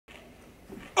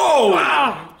Oh!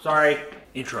 Wow. Sorry.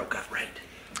 Intro got right.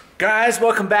 Guys,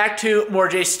 welcome back to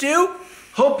MoreJStu.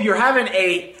 Hope you're having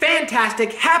a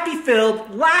fantastic,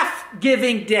 happy-filled,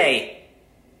 laugh-giving day.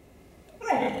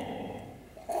 Do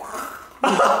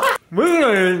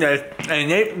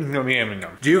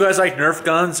you guys like Nerf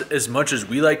guns as much as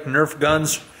we like Nerf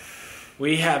guns?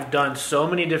 We have done so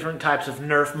many different types of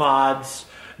Nerf mods,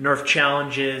 Nerf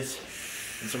challenges,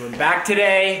 and so we're back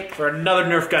today for another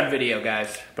Nerf gun video,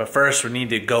 guys. But first, we need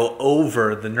to go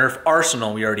over the Nerf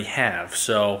Arsenal we already have,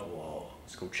 so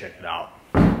let's go check it out.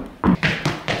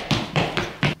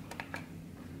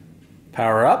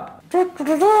 Power up. Look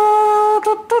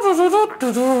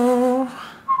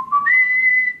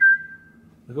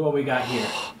at what we got here.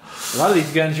 A lot of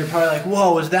these guns, you're probably like,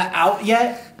 whoa, is that out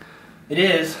yet? It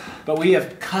is, but we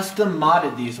have custom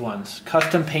modded these ones.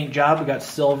 Custom paint job. We got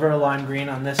silver, lime green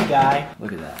on this guy.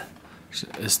 Look at that.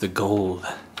 It's the gold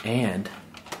and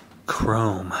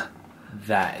chrome.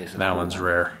 That is that one's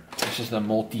rare. This is the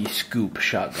multi-scoop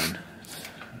shotgun.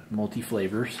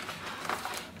 Multi-flavors.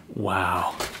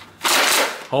 Wow.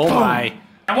 Oh my.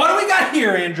 And what do we got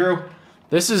here, Andrew?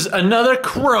 This is another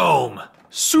chrome.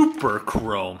 Super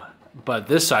chrome. But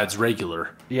this side's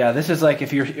regular. Yeah, this is like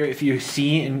if you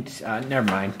see and never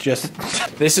mind. Just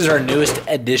this is our newest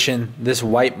addition, this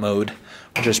white mode,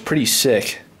 which is pretty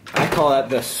sick. I call that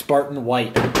the Spartan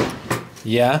white.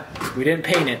 Yeah? We didn't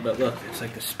paint it, but look, it's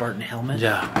like the Spartan helmet.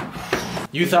 Yeah.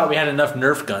 You thought we had enough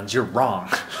Nerf guns. You're wrong.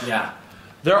 Yeah.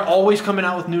 They're always coming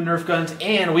out with new Nerf guns,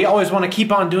 and we always want to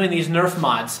keep on doing these Nerf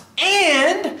mods.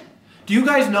 And do you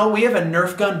guys know we have a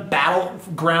Nerf gun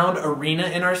battleground arena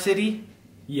in our city?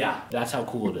 Yeah, that's how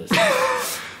cool it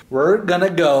is. We're gonna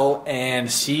go and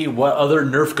see what other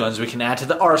Nerf guns we can add to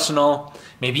the arsenal,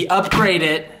 maybe upgrade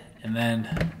it, and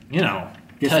then, you know,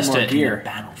 test it in the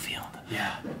battlefield.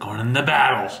 Yeah. Going in the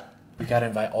battle. We gotta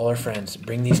invite all our friends,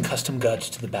 bring these custom guns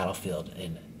to the battlefield,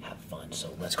 and have fun.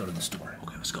 So let's go to the store.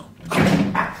 Okay, let's go.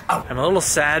 I'm a little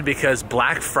sad because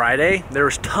Black Friday, there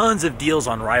was tons of deals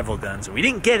on rival guns. We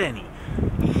didn't get any.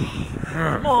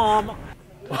 Mom.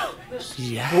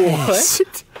 Yes.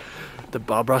 What? The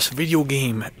Bob Ross video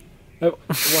game. I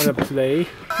wanna play.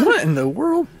 What in the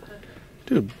world?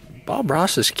 Dude, Bob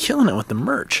Ross is killing it with the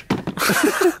merch.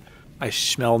 I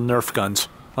smell Nerf guns.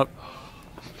 Oh.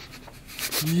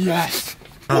 Yes.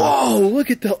 Whoa,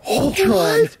 look at the Ultron.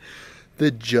 What?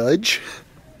 The Judge?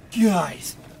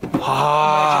 Guys.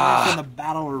 Ah. In the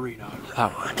battle arena.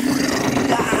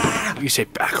 You say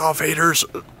back off, haters.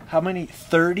 How many?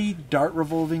 30 dart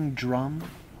revolving drum?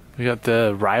 We got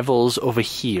the rivals over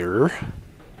here.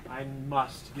 I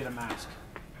must get a mask.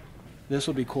 This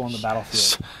will be cool on the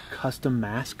battlefield. Custom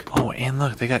mask. Oh, and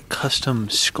look, they got custom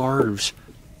scarves.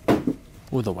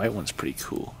 Oh, the white one's pretty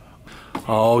cool.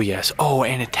 Oh, yes. Oh,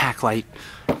 and attack light.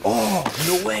 Oh,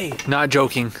 no way. Not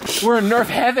joking. We're in Nerf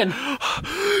heaven.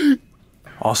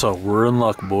 Also, we're in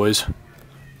luck, boys.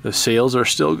 The sales are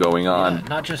still going on. Yeah,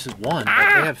 not just one, but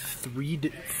they have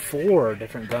 4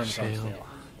 different guns on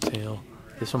sale.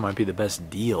 This one might be the best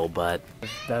deal, but... Is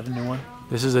that a new one?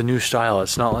 This is a new style.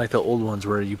 It's not like the old ones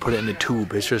where you put it in a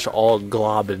tube. It's just all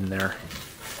glob in there.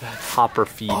 That's hopper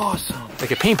feed. Awesome.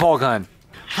 Like a paintball gun.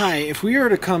 Hi, if we were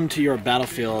to come to your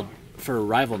battlefield for a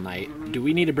rival night, do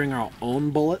we need to bring our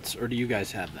own bullets, or do you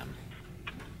guys have them?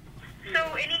 So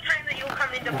anytime that you'll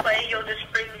come into play, you'll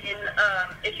just bring in,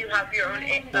 if you have your own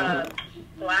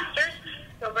blasters,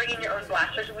 you'll bring in your own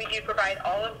blasters. We do provide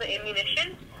all of the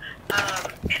ammunition.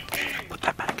 Put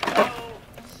that back. So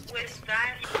with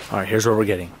that... Alright, here's what we're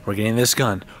getting. We're getting this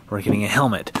gun. We're getting a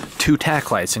helmet, 2 tack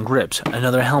lights and grips,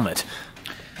 another helmet.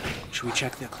 Should we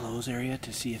check the clothes area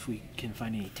to see if we can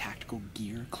find any tactical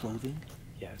gear, clothing?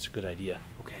 Yeah, it's a good idea.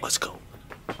 Okay. Let's go.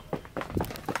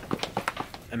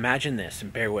 Imagine this,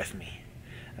 and bear with me.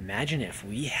 Imagine if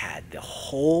we had the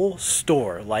whole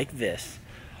store like this,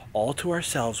 all to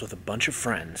ourselves with a bunch of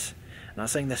friends. I'm not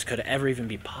saying this could ever even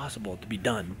be possible to be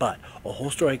done, but a whole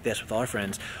store like this with all our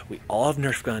friends, we all have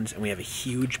Nerf guns, and we have a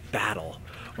huge battle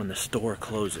when the store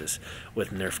closes with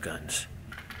Nerf guns.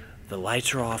 The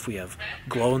lights are off, we have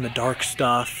glow-in-the-dark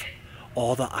stuff,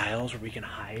 all the aisles where we can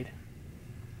hide.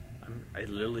 I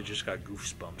literally just got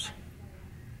goosebumps.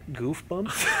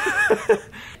 Goosebumps?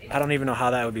 I don't even know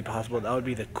how that would be possible. That would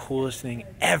be the coolest thing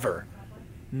ever.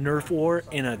 Nerf war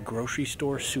in a grocery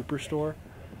store, superstore.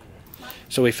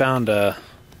 So we found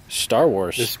Star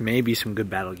Wars. This may be some good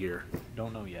battle gear.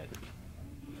 Don't know yet.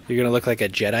 You're gonna look like a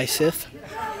Jedi Sith?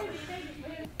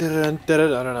 Rebel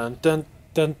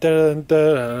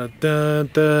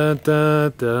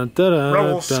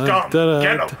scum,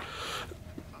 get 'em!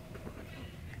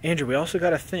 Andrew, we also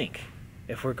gotta think.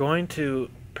 If we're going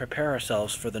to prepare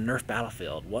ourselves for the Nerf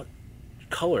battlefield. What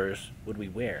colors would we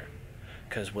wear?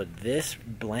 Because would this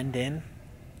blend in?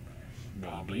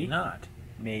 Probably not.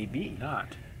 Maybe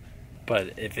not.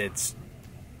 But if it's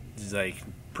like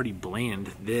pretty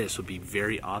bland, this would be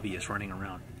very obvious running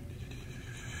around.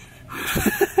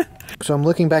 So I'm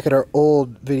looking back at our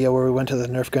old video where we went to the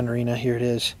Nerf Gun Arena. Here it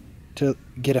is, to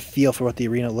get a feel for what the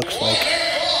arena looks like.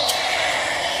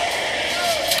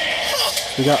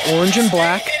 We got orange and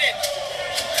black.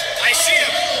 I see him.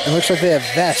 It looks like they have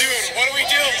vests. Dude, what do we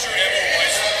do?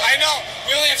 I know.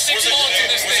 We only have 6 bullets in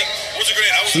this thing. What's a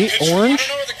grenade? See,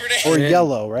 orange or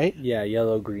yellow, right? Yeah,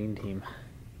 yellow-green team.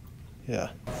 Yeah.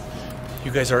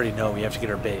 You guys already know we have to get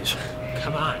our bays.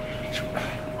 Come on.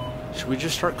 Should we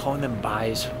just start calling them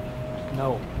buys?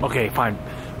 No. Okay, fine.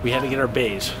 We have to get our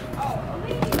bays.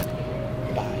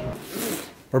 Bye.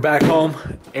 We're back home.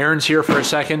 Aaron's here for a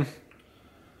second.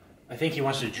 I think he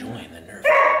wants to join the Nerf.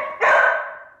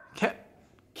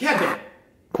 Kevin!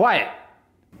 Quiet.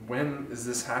 When is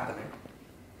this happening?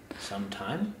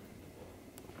 Sometime.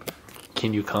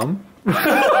 Can you come?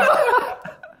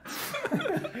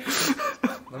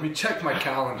 Let me check my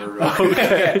calendar.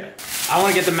 Okay. I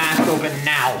want to get the mask open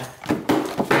now.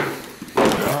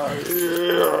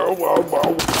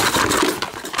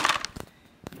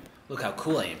 Look how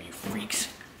cool I am, you freaks.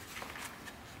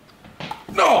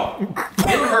 No!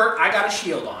 Didn't hurt, I got a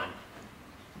shield on.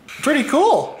 Pretty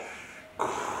cool.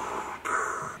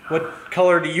 What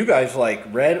color do you guys like,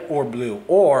 red or blue?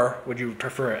 Or would you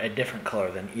prefer a different color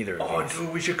than either of these?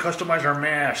 Dude, we should customize our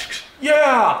masks.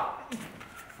 Yeah!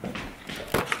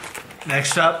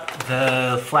 Next up,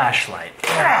 the flashlight.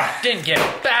 Didn't get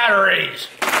batteries.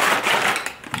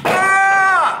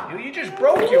 Ah! You just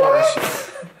broke yours.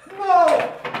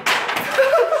 No!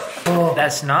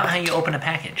 That's not how you open a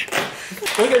package.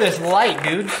 Look at this light,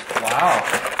 dude. Wow.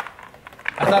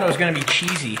 I thought it was going to be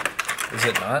cheesy. Is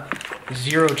it not?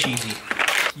 Zero cheesy.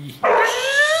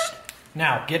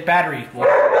 Now, get battery.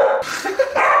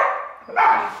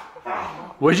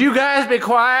 Would you guys be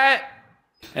quiet?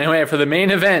 Anyway, for the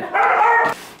main event.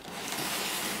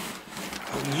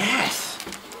 Yes!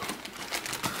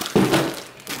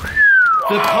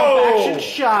 The pump action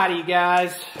shotty,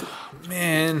 guys.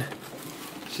 Man.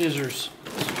 Scissors.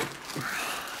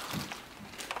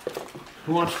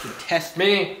 Who wants to test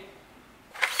me?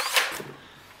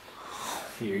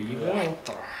 Here you go.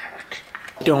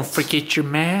 Don't forget your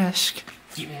mask.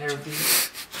 You better be.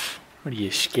 What are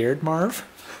you, scared, Marv?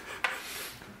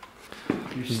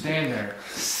 You stand there,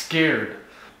 scared.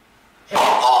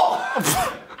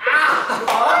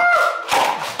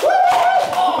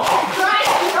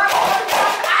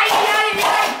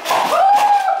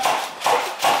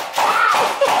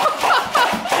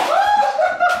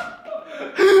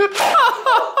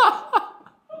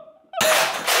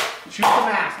 Shoot the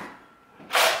mask.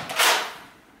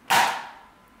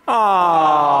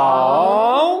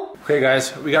 Aww. Okay,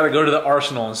 guys, we gotta go to the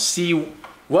arsenal and see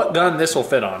what gun this will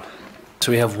fit on.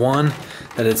 So we have one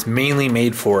that it's mainly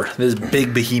made for. This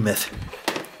big behemoth.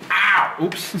 Ow!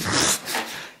 Oops.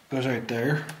 Goes right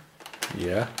there.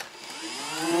 Yeah.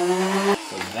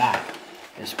 So that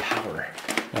is power.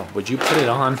 Oh, would you put it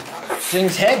on?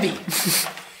 Thing's heavy.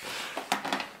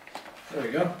 There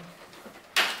we go.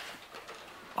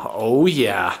 Oh,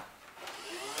 yeah.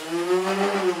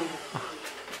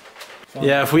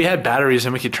 Yeah, if we had batteries,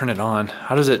 then we could turn it on.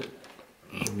 How does it...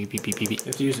 Beep, beep, beep, beep, beep. You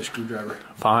have to use a screwdriver.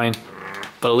 Fine.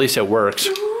 But at least it works.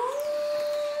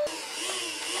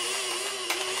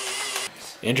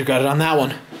 Andrew got it on that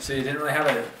one. So you didn't really have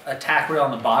an attack rail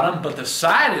on the bottom, but the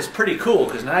side is pretty cool,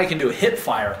 because now you can do a hip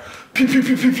fire. Pew, pew,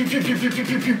 pew, pew, pew, pew, pew, pew,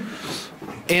 pew, pew.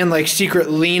 And like secret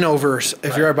lean overs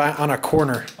if you're on a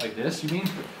corner. Like this, you mean?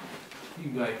 You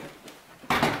can like...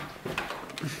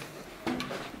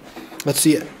 Let's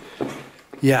see it.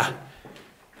 Yeah.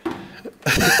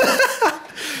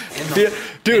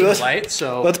 Dude, let's put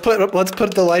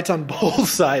the lights on both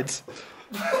sides.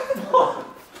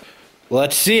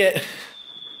 Let's see it.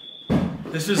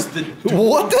 This is the...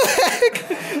 What the heck?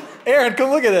 Aaron, come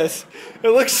look at this. It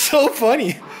looks so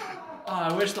funny. Oh,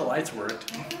 I wish the lights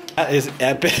worked. That is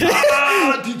epic.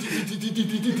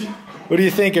 What do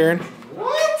you think, Aaron?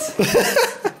 What?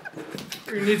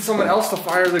 You need someone else to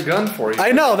fire the gun for you.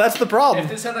 I know, that's the problem.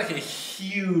 If this had like a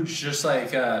huge, just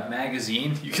like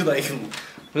magazine, you could like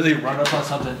really run up on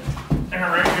something. And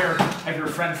right here, have your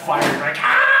friend fire, like,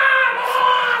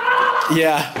 ah!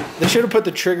 Yeah, they should have put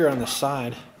the trigger on the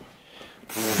side.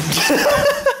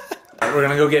 We're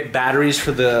gonna go get batteries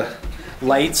for the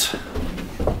lights,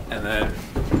 and then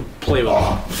play with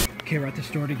them. Okay, we're at the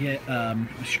store to get a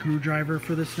screwdriver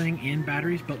for this thing and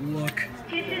batteries, but look.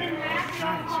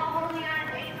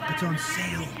 It's on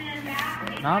sale.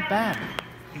 Not bad.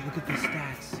 Hey, look at the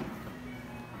stats.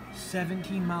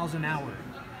 17 miles an hour.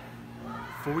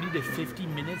 40 to 50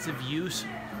 minutes of use.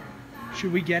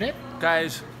 Should we get it?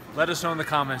 Guys, let us know in the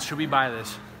comments. Should we buy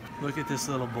this? Look at this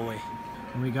little boy.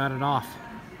 And we got it off.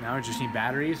 Now we just need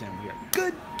batteries and we are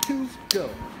Good to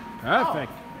go.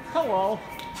 perfect. Hello.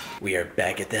 We are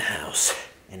back at the house,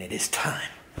 and it is time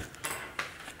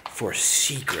for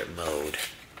secret mode.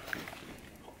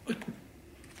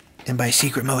 And by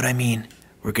secret mode, I mean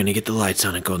we're gonna get the lights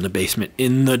on and go in the basement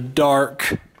in the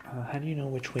dark. How do you know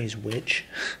which way is which?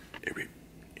 We're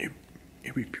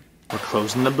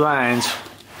closing the blinds.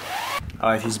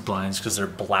 I like these blinds because they're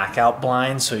blackout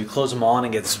blinds, so you close them on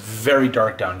and it gets very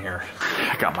dark down here.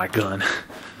 I got my gun.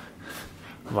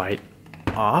 Light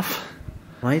off.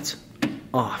 Lights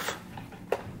off.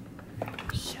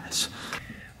 Yes.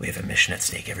 We have a mission at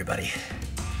stake, everybody.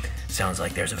 Sounds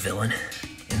like there's a villain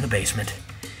in the basement,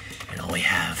 and all we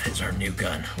have is our new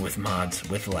gun with mods,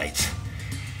 with lights.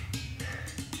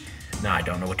 Now, I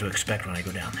don't know what to expect when I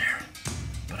go down there,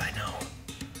 but I know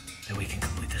that we can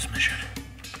complete this mission.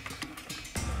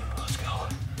 Let's go.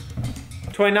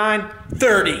 29,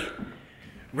 30.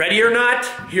 Ready or not,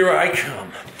 here I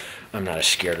come. I'm not as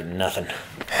scared of nothing.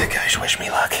 Guys, wish me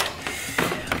luck.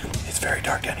 It's very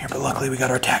dark down here, but luckily we got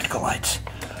our tactical lights.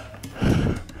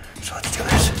 So let's do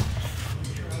this.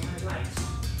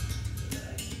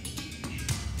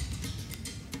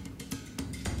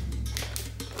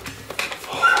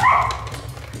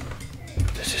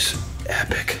 This is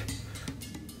epic.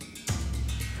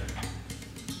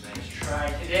 Nice try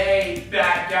today,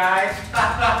 bad guys.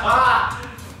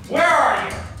 Where are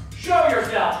you? Show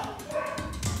yourself.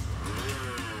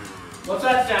 What's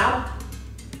that sound?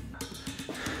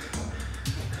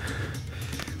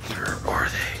 Where are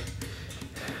they?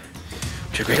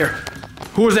 Check right here.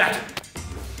 Who was that?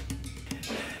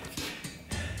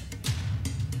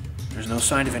 There's no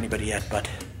sign of anybody yet, but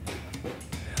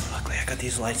luckily I got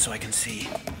these lights so I can see.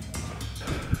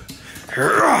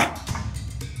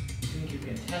 Think you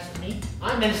can test me?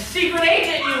 I'm a secret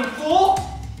agent, you fool!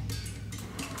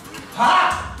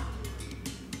 Ha!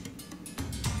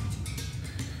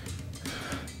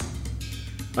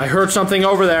 I heard something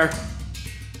over there.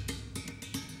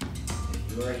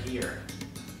 You are here.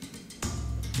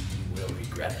 You will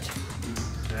regret it.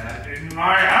 That in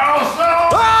my house!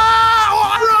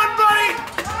 Run, buddy!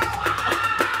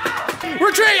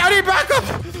 Retreat! I need backup!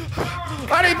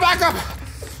 I need backup!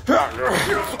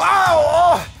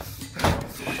 Ow!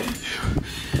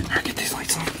 Alright, get these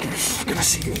lights on. I'm gonna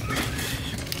see you.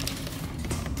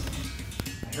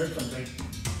 I heard something.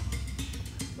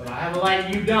 But I have a light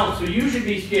and you don't, so you should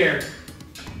be scared.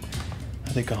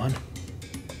 Are they gone?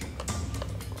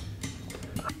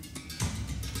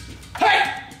 Hey!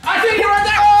 I see you right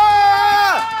there!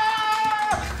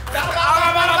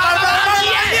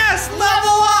 Yes!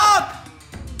 Level up!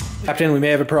 Captain, we may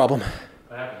have a problem.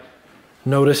 What happened?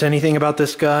 Notice anything about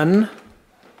this gun?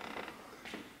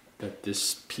 That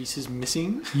this piece is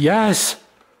missing? Yes.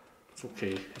 It's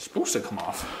okay. It's supposed to come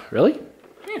off. Really?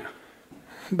 Yeah.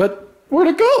 But where'd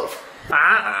it go?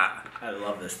 I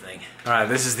love this thing. Alright,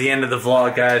 this is the end of the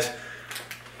vlog, guys.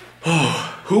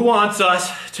 Who wants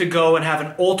us to go and have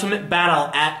an ultimate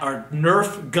battle at our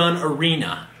Nerf Gun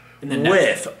Arena?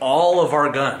 With all of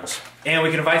our guns. And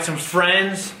we can invite some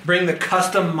friends, bring the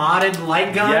custom modded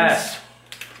light guns. Yes.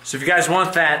 So if you guys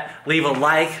want that, leave a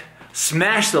like,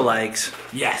 smash the likes.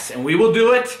 Yes, and we will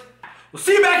do it. We'll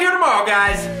see you back here tomorrow,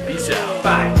 guys. Peace out.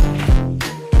 Bye.